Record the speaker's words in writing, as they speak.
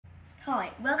Hi,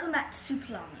 welcome back to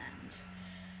Super Longland.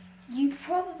 You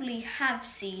probably have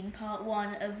seen part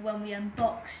 1 of when we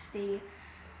unboxed the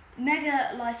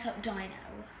Mega Light Up Dino.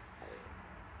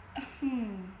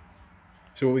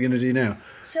 So what are we going to do now?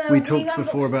 So we talked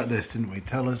before about this, didn't we?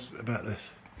 Tell us about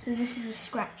this. So this is a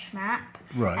scratch map.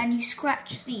 Right. And you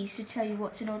scratch these to tell you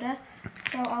what's in order.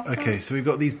 So I'll Okay, so we've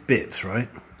got these bits, right?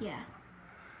 Yeah.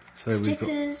 So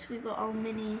stickers, we've got our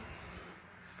mini...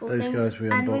 Those guys we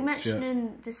unboxed, and we mentioned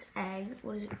in this egg,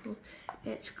 what is it called?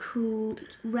 It's called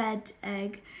Red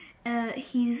Egg.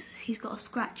 He's got a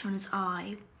scratch on his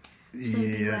eye. So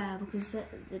beware, because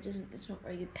it's not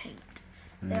very good paint.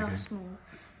 They are small.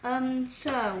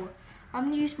 So I'm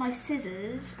going to use my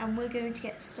scissors and we're going to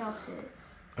get started.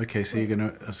 Okay, so you're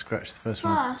going to scratch the first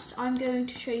one? First, I'm going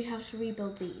to show you how to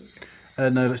rebuild these.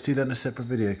 No, let's do that in a separate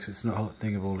video because it's not a whole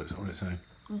thing of all on its own.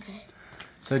 Okay.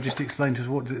 So just explain to us,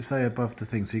 what does it say above the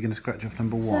thing? So you're going to scratch off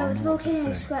number 1. So it's looking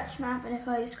at a scratch map, and if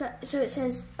I scratch, so it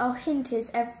says, our hint is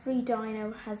every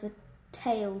dino has a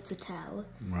tale to tell.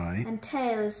 Right. And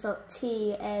tail is spelled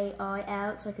T-A-I-L,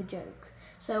 it's like a joke.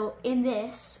 So in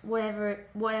this, whatever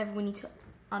we need to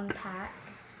unpack,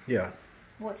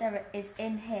 whatever is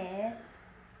in here,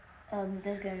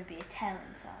 there's going to be a tail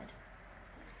inside.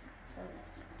 So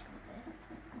let's do this.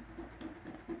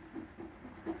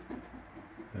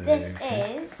 This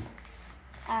is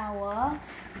our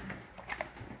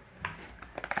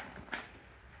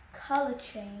colour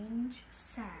change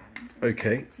sand.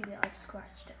 Okay. See that I've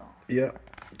scratched it off. Yeah.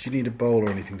 Do you need a bowl or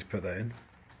anything to put that in?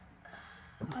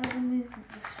 I removed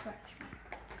the scratch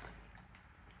map.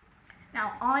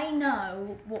 Now I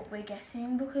know what we're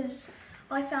getting because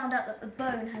I found out that the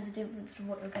bone has a difference to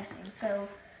what we're getting. So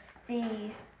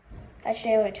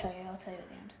actually I won't tell you, I'll tell you at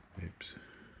the end. Oops.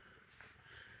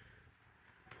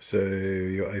 So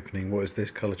you're opening, what is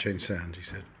this? Colour change sand, you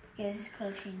said? Yeah, this is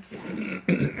colour change sand.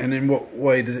 And in what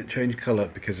way does it change colour?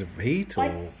 Because of heat or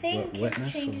I think wetness?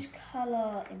 It changes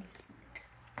colour in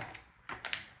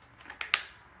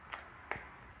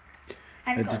heat.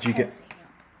 And did you get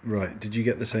right? Did you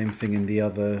get the same thing in the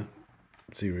other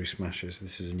Zuru Smashers?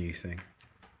 This is a new thing.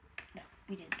 No,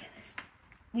 we didn't get this.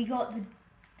 We got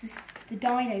the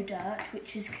Dino dirt,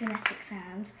 which is kinetic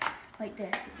sand, like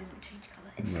this. It doesn't change colour.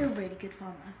 It's still really good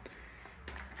fun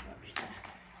though. Watch there.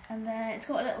 And then it's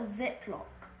got a little zip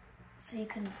lock, so you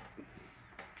can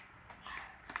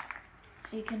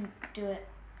do it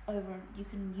over. And you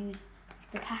can use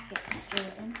the packet to store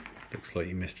it in. Looks like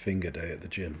you missed finger day at the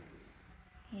gym.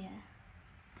 Yeah.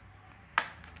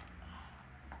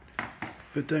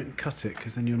 But don't cut it,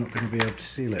 because then you're not going to be able to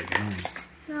seal it again, are you?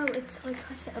 No, I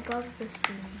cut it above the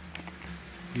seam.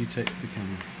 You take the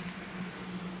camera.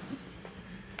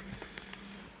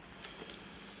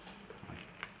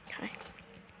 Okay.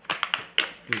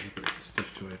 These are a bit stiff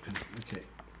to open. Okay.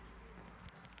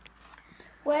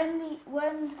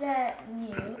 When they're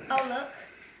new, oh look,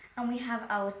 and we have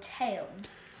our tail.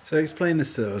 So explain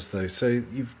this to us though. So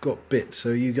you've got bits. So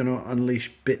you're going to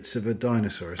unleash bits of a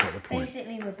dinosaur. Is that the point?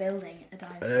 Basically, we're building a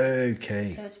dinosaur.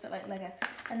 Okay. So it's a bit like Lego.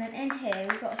 And then in here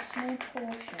we've got a small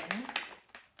portion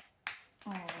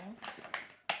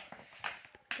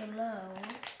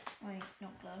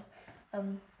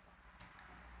of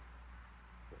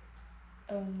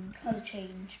colour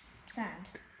change sand.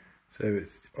 So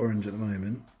it's orange at the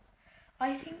moment.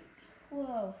 I think.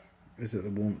 Whoa. Is it the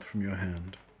warmth from your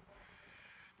hand?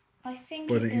 I think.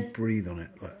 Why don't you breathe on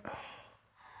it? Like, oh.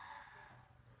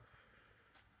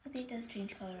 I think it does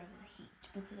change colour over the heat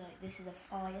because this is a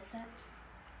fire set.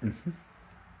 Mhm.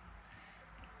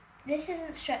 This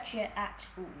isn't stretchy at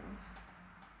all.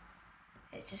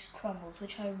 It just crumbles,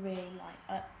 which I really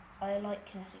like. I like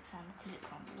kinetic sand because it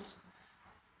crumbles.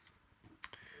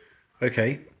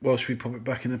 Okay, well, should we pop it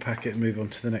back in the packet and move on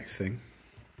to the next thing?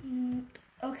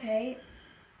 Okay.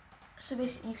 So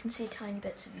basically you can see tiny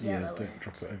bits of yellow. Yeah, don't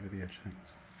drop it over the edge,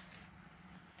 thanks.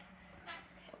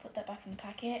 Okay, I'll put that back in the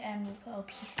packet and we'll put our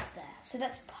pieces there. So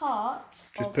that's part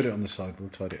Just put it on the side, we'll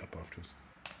tidy it up afterwards.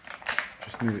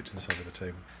 Just move it to the side of the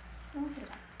table. No, put it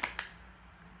back.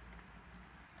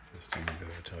 Just to move it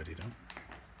over tidied up.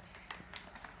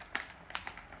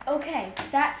 Okay,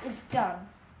 that is done.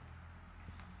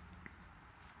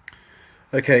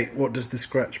 Okay, what does the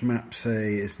scratch map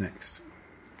say is next?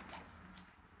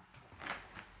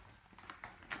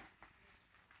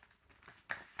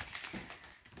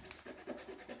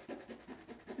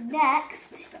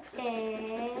 Next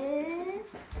is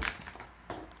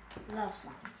last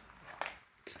line.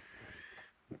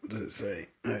 What does it say?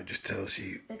 Oh, it just tells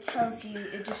you. It tells you,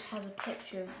 it just has a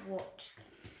picture of what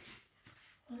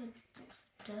is it?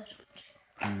 Dirt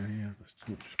on it. Yeah, let's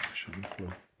not just push on the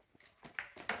floor.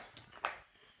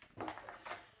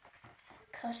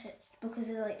 cut it because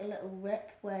there's like a little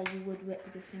rip where you would rip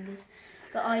with your fingers.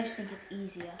 But I just think it's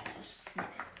easier to just snip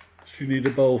it. Do you need a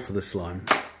bowl for the slime?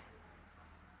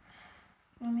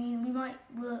 I mean,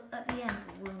 we'll at the end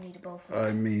we'll need a bowl for that.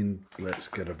 I mean, let's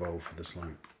get a bowl for the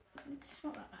slime. It's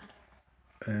not that bad.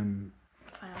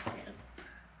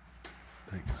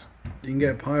 Thanks. You can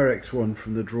get a Pyrex one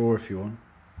from the drawer if you want.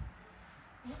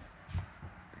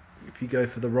 If you go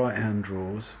for the right hand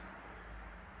drawers,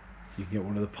 you can get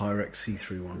one of the Pyrex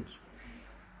see-through ones.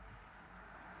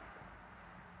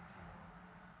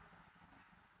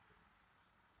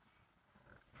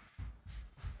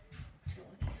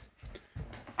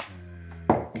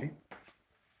 Okay.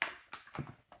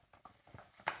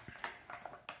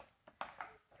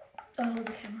 Oh,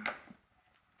 the camera.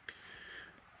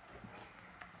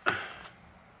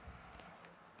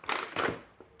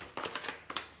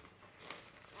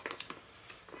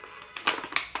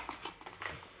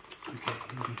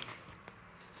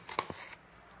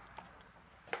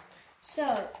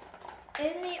 So,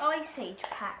 in the Ice Age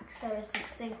packs, there is this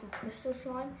thing called crystal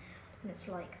slime, and it's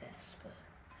like this, but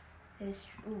it is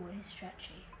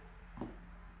stretchy.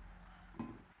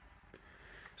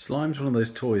 Slime's one of those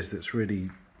toys that's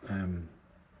really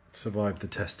survived the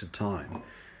test of time.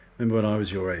 Remember when I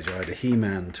was your age, I had a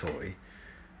He-Man toy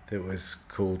that was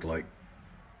called like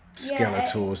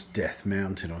Skeletor's Death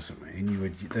Mountain or something,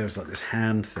 and there was like this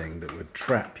hand thing that would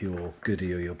trap your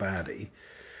goodie or your baddie,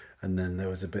 and then there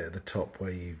was a bit at the top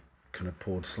where you kind of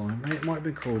poured slime. It might have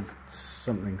been called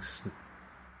something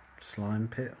slime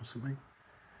pit or something.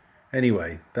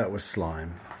 Anyway, that was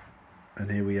slime, and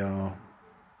here we are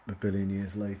a billion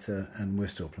years later, and we're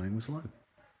still playing with slime.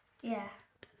 Yeah,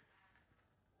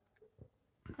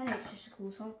 I think it's just a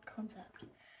cool concept.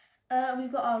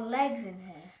 We've got our legs in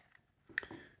here.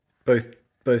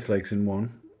 Both legs in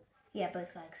one. Yeah,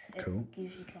 both legs. Cool. It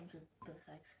usually comes with both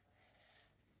legs.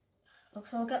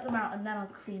 So I'll get them out and then I'll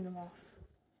clean them off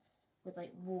with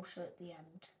like water at the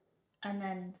end, and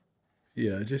then.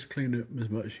 Yeah, just clean it as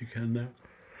much as you can now.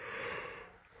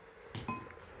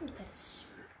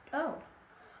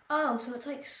 Oh, so it's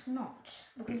like snot,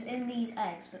 because in these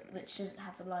eggs, which doesn't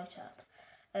have the light up,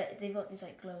 they've got these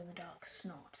like glow in the dark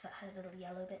snot that has little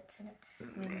yellow bits in it. I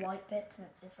mean white bits, and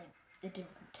it's like a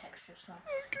different texture of slime.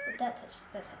 But that's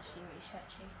actually really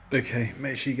stretchy. Okay,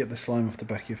 make sure you get the slime off the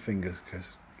back of your fingers,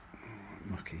 because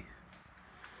mucky.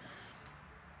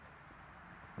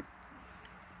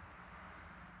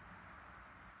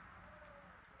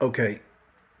 Okay.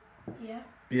 Yeah.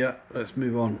 Yeah, let's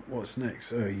move on. What's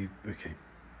next? Oh, okay.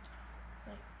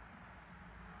 So.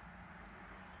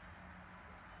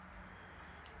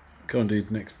 Go on,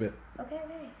 dude, next bit. Okay.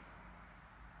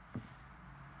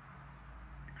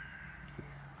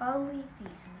 I'll leave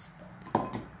these in this bowl.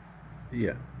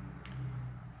 Yeah.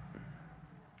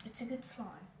 It's a good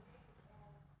slime.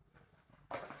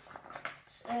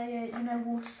 It's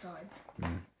water slime.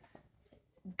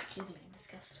 Jiggly and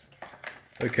disgusting.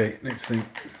 Okay, next thing.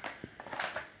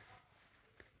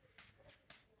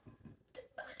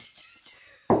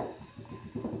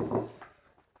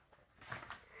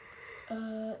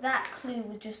 That clue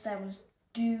was just there was,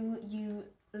 do you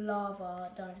love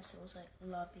dinosaurs? Like,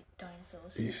 love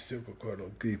dinosaurs. You've still got quite a lot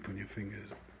of goop on your fingers.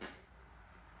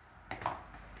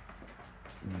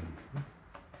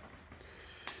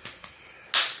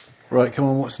 Right, come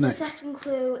on, what's next?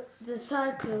 The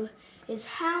third clue is,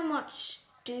 how much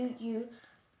do you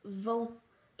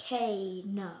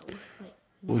volcano?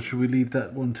 Well, should we leave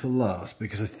that one till last?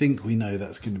 Because I think we know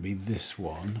that's going to be this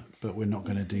one, but we're not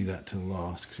going to do that till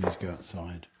last because we need to go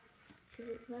outside. Is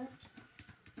it that?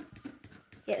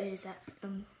 Yeah, it is that.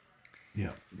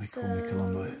 Yeah, they call me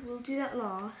Columbo. We'll do that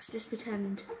last. Just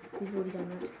pretend we've already done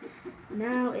that.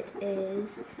 Now it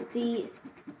is the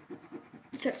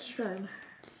stretchy foam.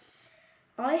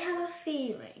 I have a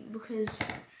feeling, because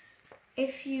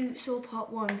if you saw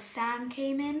part 1, Sam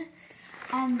came in,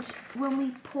 and when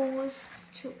we paused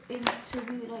we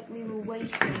were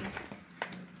waiting.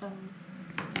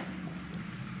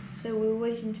 So we were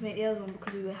waiting to make the other one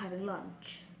because we were having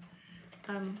lunch.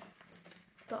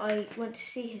 But I went to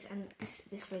see his, and this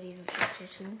really isn't stretchy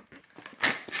at all.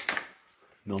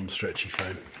 Non-stretchy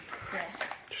foam. Yeah.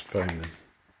 Just foam then.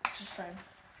 Just foam.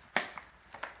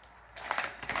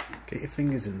 Get your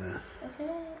fingers in there. Okay,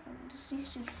 just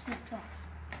needs to be snipped off.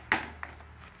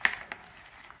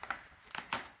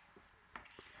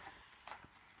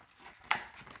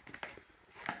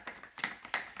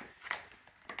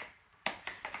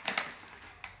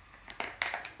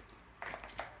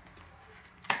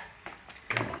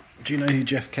 Do you know who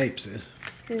Jeff Capes is?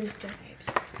 Who's Jeff Capes?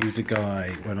 He was a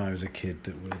guy when I was a kid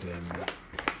that would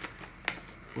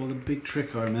Well, the big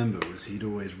trick I remember was he'd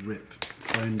always rip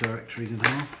phone directories in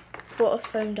half. What are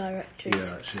phone directories?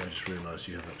 Yeah, actually, I just realised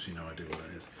you have absolutely no idea what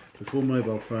that is. Before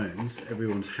mobile phones,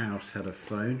 everyone's house had a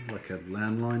phone, like a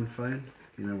landline phone,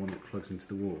 you know, one that plugs into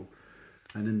the wall.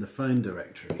 And in the phone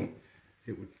directory,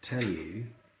 it would tell you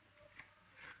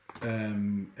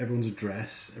everyone's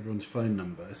address, everyone's phone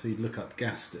number. So you'd look up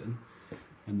Gaston,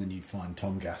 and then you'd find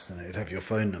Tom Gaston, and it'd have your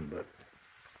phone number.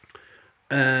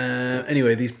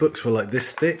 Anyway, these books were like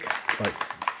this thick, like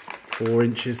 4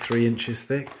 inches, 3 inches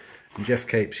thick. And Jeff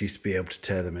Capes used to be able to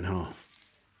tear them in half.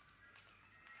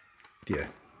 Yeah.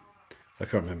 I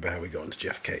can't remember how we got into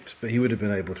Jeff Capes, but he would have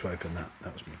been able to open that.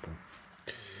 That was my point.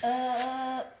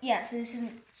 Yeah, so this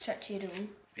isn't stretchy at all.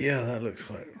 Yeah, that looks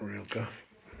like real guff.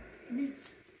 It is.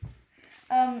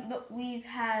 But we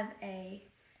have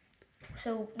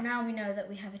so now we know that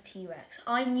we have a T-Rex.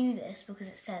 I knew this because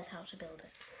it says how to build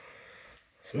it.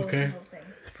 So okay. The whole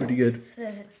thing. It's pretty good. So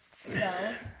there's a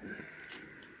skull.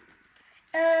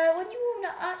 When you warm it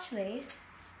up, actually,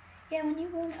 yeah, when you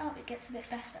warm it up, it gets a bit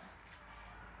better.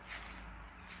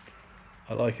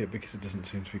 I like it because it doesn't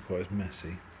seem to be quite as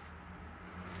messy.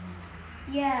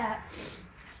 Yeah.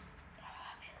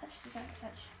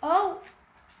 Oh,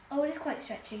 it is quite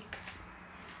stretchy.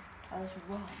 I was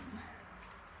wrong.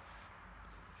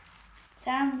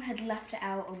 Sam had left it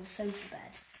out on the sofa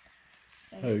bed.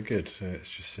 So oh, good. So it's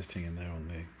just sitting in there on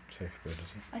the sofa bed, is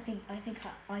it? I think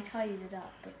I tidied it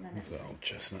up, but then it was that old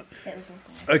chestnut. It was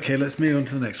awful. Okay, let's move on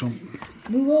to the next one.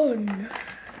 Move on.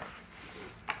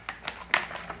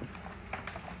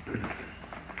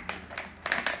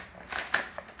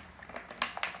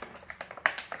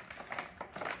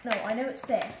 No, I know it's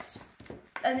this,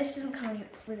 and this doesn't come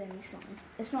with any slides.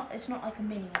 It's not like a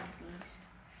mini one of these.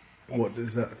 What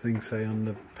does that thing say on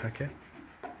the packet?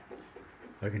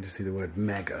 I can just see the word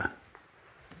mega.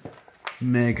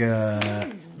 Mega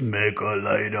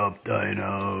light up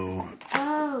Dino.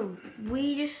 Oh,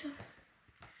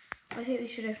 I think we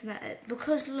should open that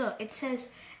because look, it says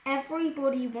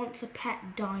everybody wants a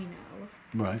pet dino.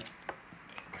 Right.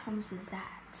 It comes with that.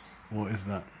 What is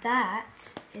that? That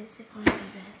is if I do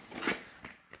this.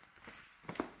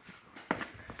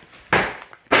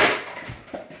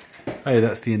 Oh,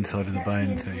 that's the inside of the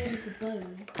bone thing. That's the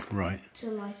bone. Right. To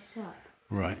light it up.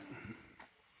 Right.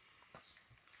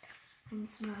 And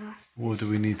some elastic. Or do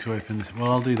we need to open this? Well,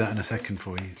 I'll do that in a second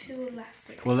for you. 2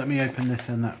 elastic. Well, let me open this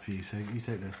and that for you. So you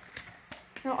take this.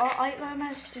 No, I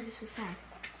managed to do this with Sam.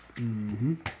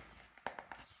 Mm-hmm.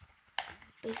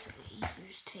 Basically, you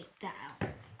just take that out.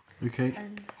 Okay.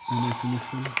 And open this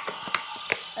then.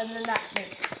 And then that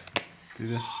makes. Do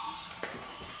this.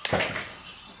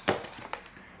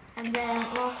 And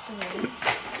then lastly,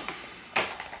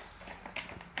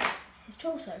 his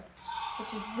torso,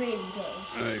 which is really big.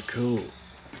 Oh, cool.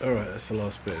 Alright, that's the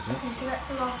last bit, isn't it? Okay, so that's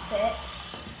the last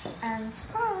bit. And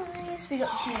surprise, we got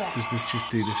the T-Rex. Does this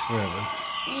just do this forever?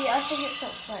 Yeah, I think it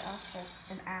stops like after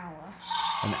an hour.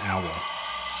 An hour?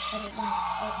 I don't know.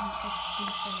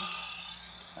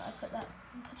 So I put that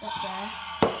there.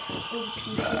 All the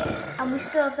pieces. And we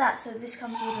still have that, so this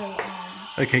comes with little arms.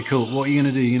 Okay, cool. What are you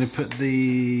going to do? You're going to put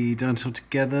the dinosaur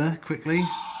together quickly?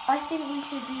 I think we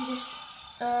should do this,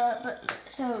 but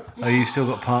so... Oh, you've still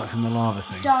got parts in the lava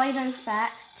thing? Dino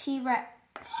fat, T-Rex...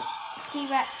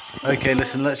 Okay,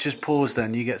 listen, let's just pause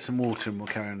then. You get some water and we'll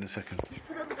carry on in a second. Just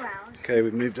put it on the ground. Okay,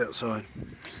 we've moved outside.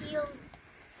 Peel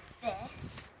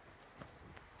this.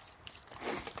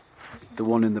 The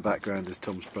one in the background is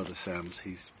Tom's brother Sam's.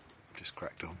 He's just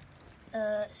cracked on.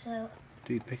 So...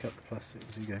 Dude, pick up the plastic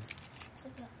as you go.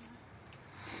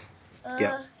 Put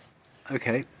Yeah.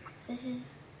 Okay. This is...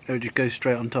 Oh, just go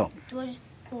straight on top? Do I just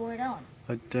pour it on?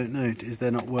 I don't know. Is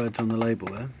there not words on the label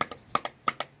there?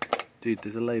 Dude,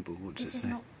 there's a label. What does it say?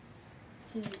 Not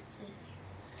food.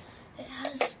 It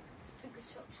has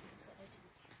instructions.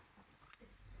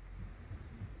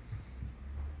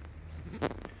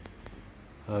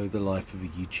 Oh, the life of a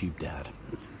YouTube dad.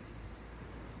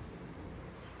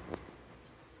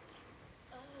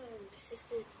 Oh, this is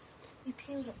the... We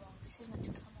peeled it wrong. This is meant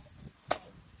to come out of the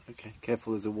thing. Okay,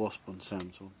 careful, there's a wasp on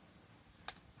Sam's one.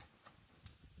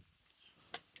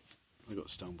 I got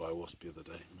stung by a wasp the other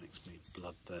day. It makes me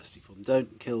bloodthirsty for them.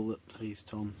 Don't kill it, please,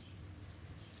 Tom.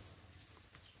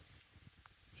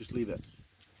 Just leave it.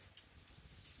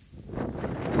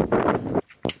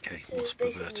 Okay, So wasp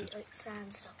there's basically averted. like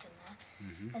sand stuff in there.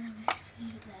 Mm-hmm. And then we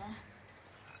put it there.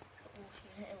 Put water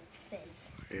in it, it will fizz.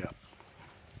 Yeah.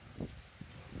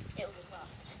 It will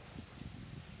erupt.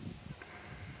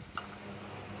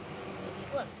 It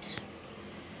won't.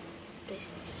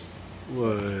 Basically just...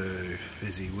 Whoa,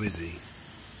 fizzy wizzy.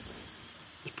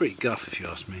 It's pretty guff if you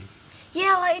ask me.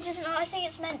 Yeah, like it doesn't. I think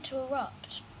it's meant to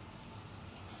erupt.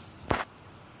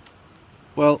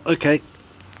 Well, okay.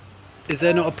 Is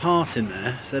there not a part in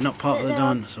there? Is there not part of the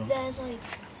dinosaur? There's like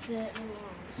the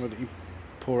arms. Why don't you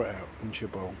pour it out into your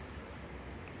bowl?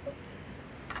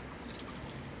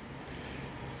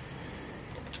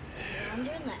 The arms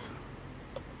are in there.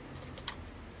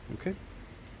 Okay.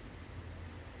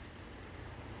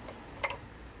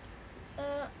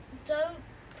 Don't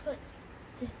put.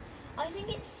 I think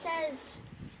it says.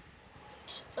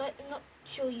 I'm not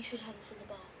sure you should have this in the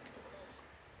bath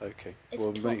because. Okay. It's Well,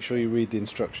 toxic. make sure you read the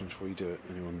instructions before you do it.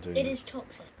 Anyone doing It is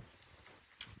toxic.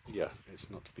 Yeah, it's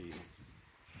not to be eaten.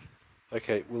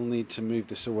 Okay, we'll need to move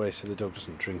this away so the dog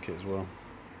doesn't drink it as well.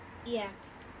 Yeah.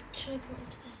 Should I put it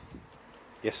into there?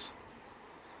 Yes.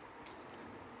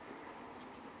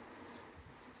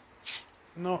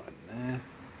 Not in there.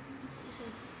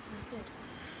 Good.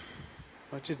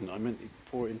 I didn't. I meant you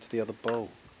pour it into the other bowl.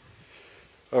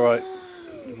 All right.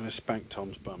 I'm going to spank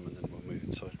Tom's bum and then we'll move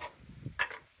inside.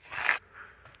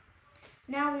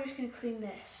 Now we're just going to clean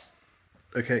this.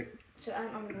 Okay. So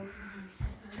I'm going to.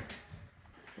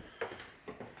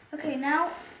 Okay, now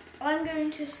I'm going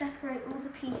to separate all the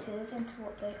pieces into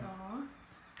what they are.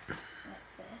 Like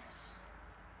this.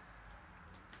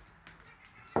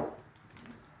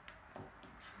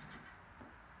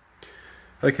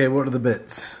 Okay, what are the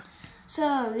bits?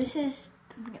 So this is.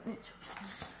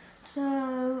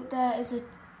 So there is a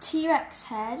T-Rex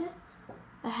head,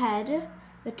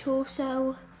 the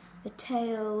torso, the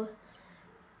tail,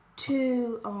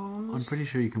 2 arms. I'm pretty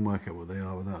sure you can work out what they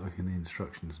are without looking at the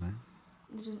instructions now.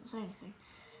 It doesn't say anything.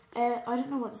 I don't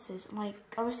know what this is. Like,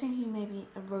 I was thinking maybe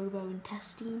a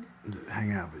robo-intestine. Does it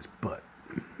hang out of its butt?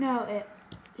 No,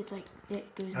 it's like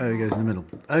it goes. Oh, it goes in the middle.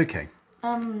 Okay.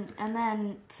 And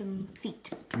then some feet.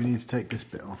 We need to take this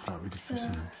bit off like we did for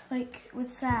Sam. Like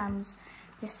with Sam's,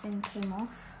 this thing came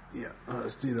off. Yeah,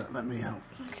 let's do that. Let me help.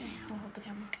 Okay, I'll hold the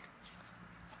camera.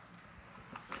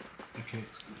 Okay.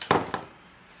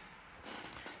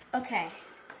 Okay.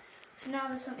 So now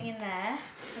there's something in there,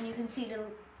 and you can see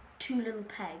 2 little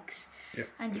pegs. Yeah.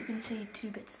 And you can see 2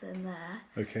 bits in there.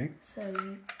 Okay. So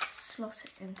you slot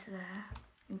it into there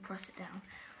and press it down.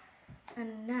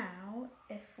 And now,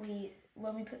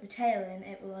 when we put the tail in,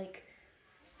 it will like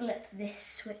flip this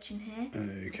switch in here.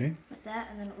 Okay. Like that,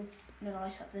 and then it will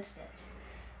light up this bit.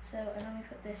 So, and then we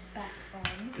put this back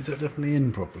on. Is that definitely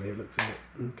in properly? It looks a bit...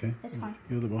 Okay. It's fine.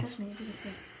 You're the boss. Trust me, it doesn't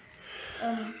fit.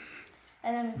 And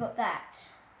then we've got that.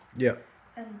 Yeah.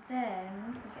 And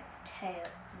then we get the tail,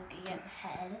 we get the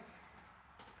head.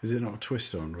 Is it not a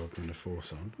twist on rather than a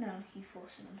force on? No, you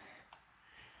force it on.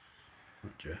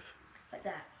 Not Jeff. Like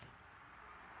that.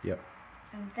 Yep.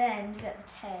 And then you get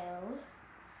the tail,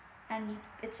 and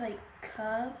it's like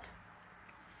curved.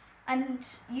 And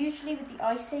usually with the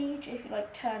Ice Age, if you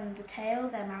like turn the tail,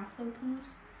 their mouth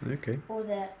opens. Okay. Or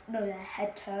their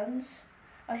head turns.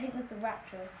 I think with the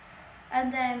raptor.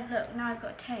 And then look, now I've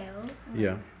got a tail.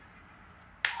 Yeah.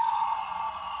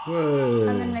 Whoa.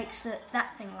 And then makes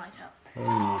that thing light up. Very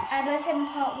nice. And I said in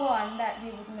part 1 that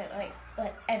we would make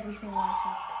like everything light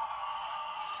up.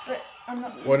 But I'm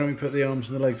not. Why don't we put the arms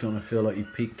and the legs on? I feel like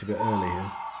you've peaked a bit early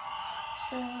here.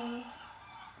 So I'm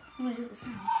gonna do it with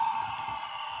sounds.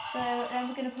 So then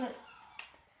we're gonna put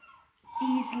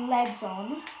these legs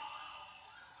on.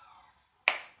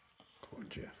 Poor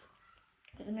Jeff.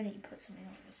 But the minute you put something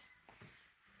on it.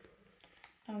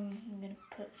 I'm gonna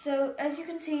put. So as you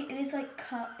can see, it is like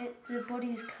the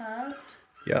body is curved.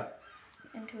 Yeah.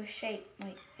 Into a shape,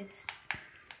 like it's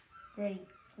really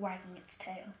wagging its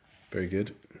tail. Very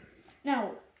good.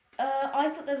 Now, I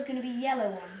thought there was going to be a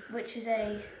yellow one, which is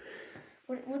a...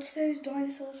 What's those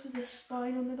dinosaurs with the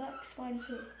spine on the back?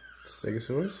 Spinosaurus?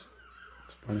 Stegosaurus?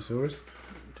 Spinosaurus?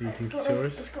 Do you think it's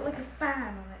It's got like a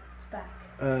fan on its back.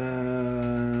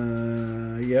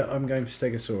 Yeah, I'm going for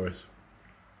Stegosaurus.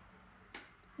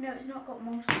 No, it's not got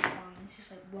multiple spines, it's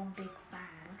just like one big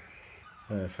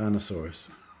fan. Fanosaurus.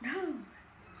 No!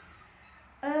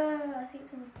 I think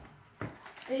it's on the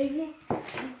big...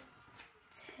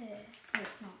 It's here. No,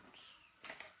 it's not.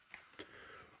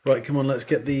 Right, come on, let's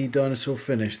get the dinosaur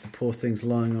finished. The poor thing's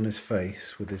lying on his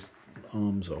face with his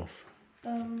arms off.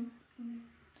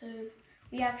 So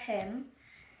we have him.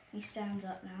 He stands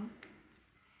up now.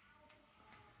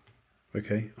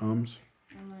 Okay, arms.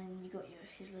 And then you got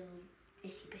his little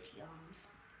itty bitty arms,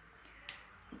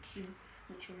 which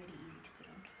are really easy to put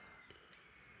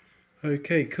on.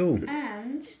 Okay, cool.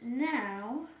 And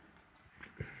now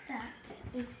that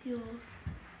is your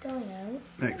dino.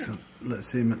 Excellent. Let's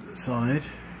see him at the side.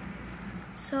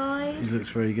 He Side, looks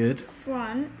very good.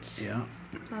 front, Yeah.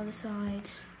 other side.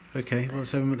 Okay, well,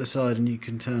 let's have them at the side and you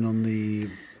can turn on the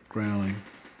growling.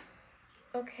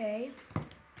 Okay.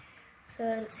 So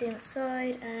let's see him at the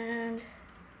side and...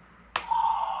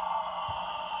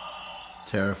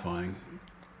 Terrifying.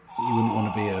 You wouldn't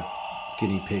want to be a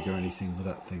guinea pig or anything with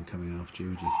that thing coming after you,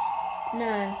 would you?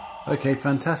 No. Okay,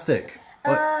 fantastic.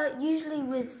 Usually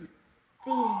with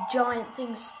these giant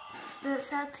things, the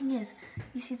sad thing is,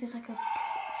 you see there's like a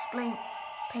paint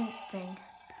thing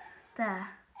there.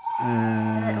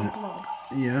 A little blob.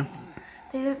 Yeah.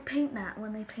 They don't paint that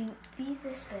when they paint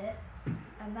this bit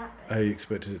and that bit. Oh, you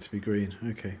expected it to be green.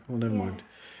 Okay, well, never mind.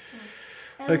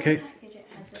 Yeah. Okay,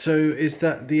 so is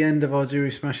that the end of our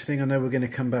Zuru Smash thing? I know we're going to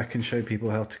come back and show people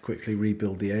how to quickly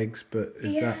rebuild the eggs, but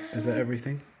is that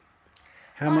everything?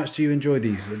 How much do you enjoy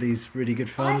these? Are these really good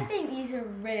fun? I think these are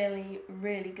really,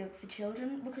 really good for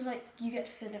children because like you get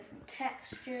to feel different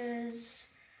textures,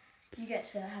 you get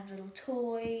to have little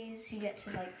toys, you get to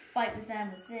like fight with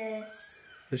them with this.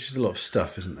 There's just a lot of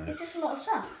stuff, isn't there? It's just a lot of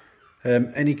stuff.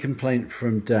 Any complaint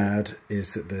from Dad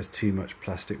is that there's too much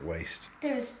plastic waste.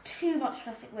 There is too much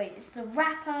plastic waste. It's the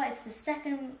wrapper, it's the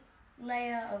second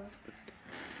layer of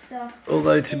stuff.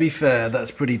 Although, to be fair, that's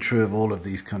pretty true of all of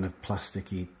these kind of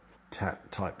plasticky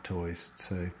type toys,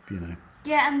 so, you know.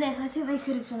 Yeah, and this, I think they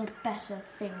could have done a better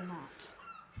thing on that.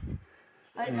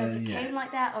 I don't know if it came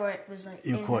like that or it was like...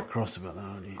 You're quite cross about that,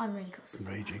 aren't you? I'm really cross.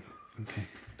 Raging. Okay.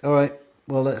 Alright,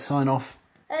 well, let's sign off.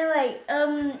 Anyway,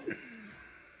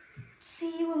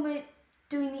 see you when we're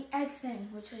doing the egg thing,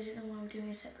 which I don't know when I'm doing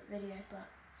a separate video, but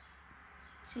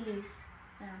see you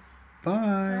now.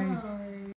 Bye. Bye.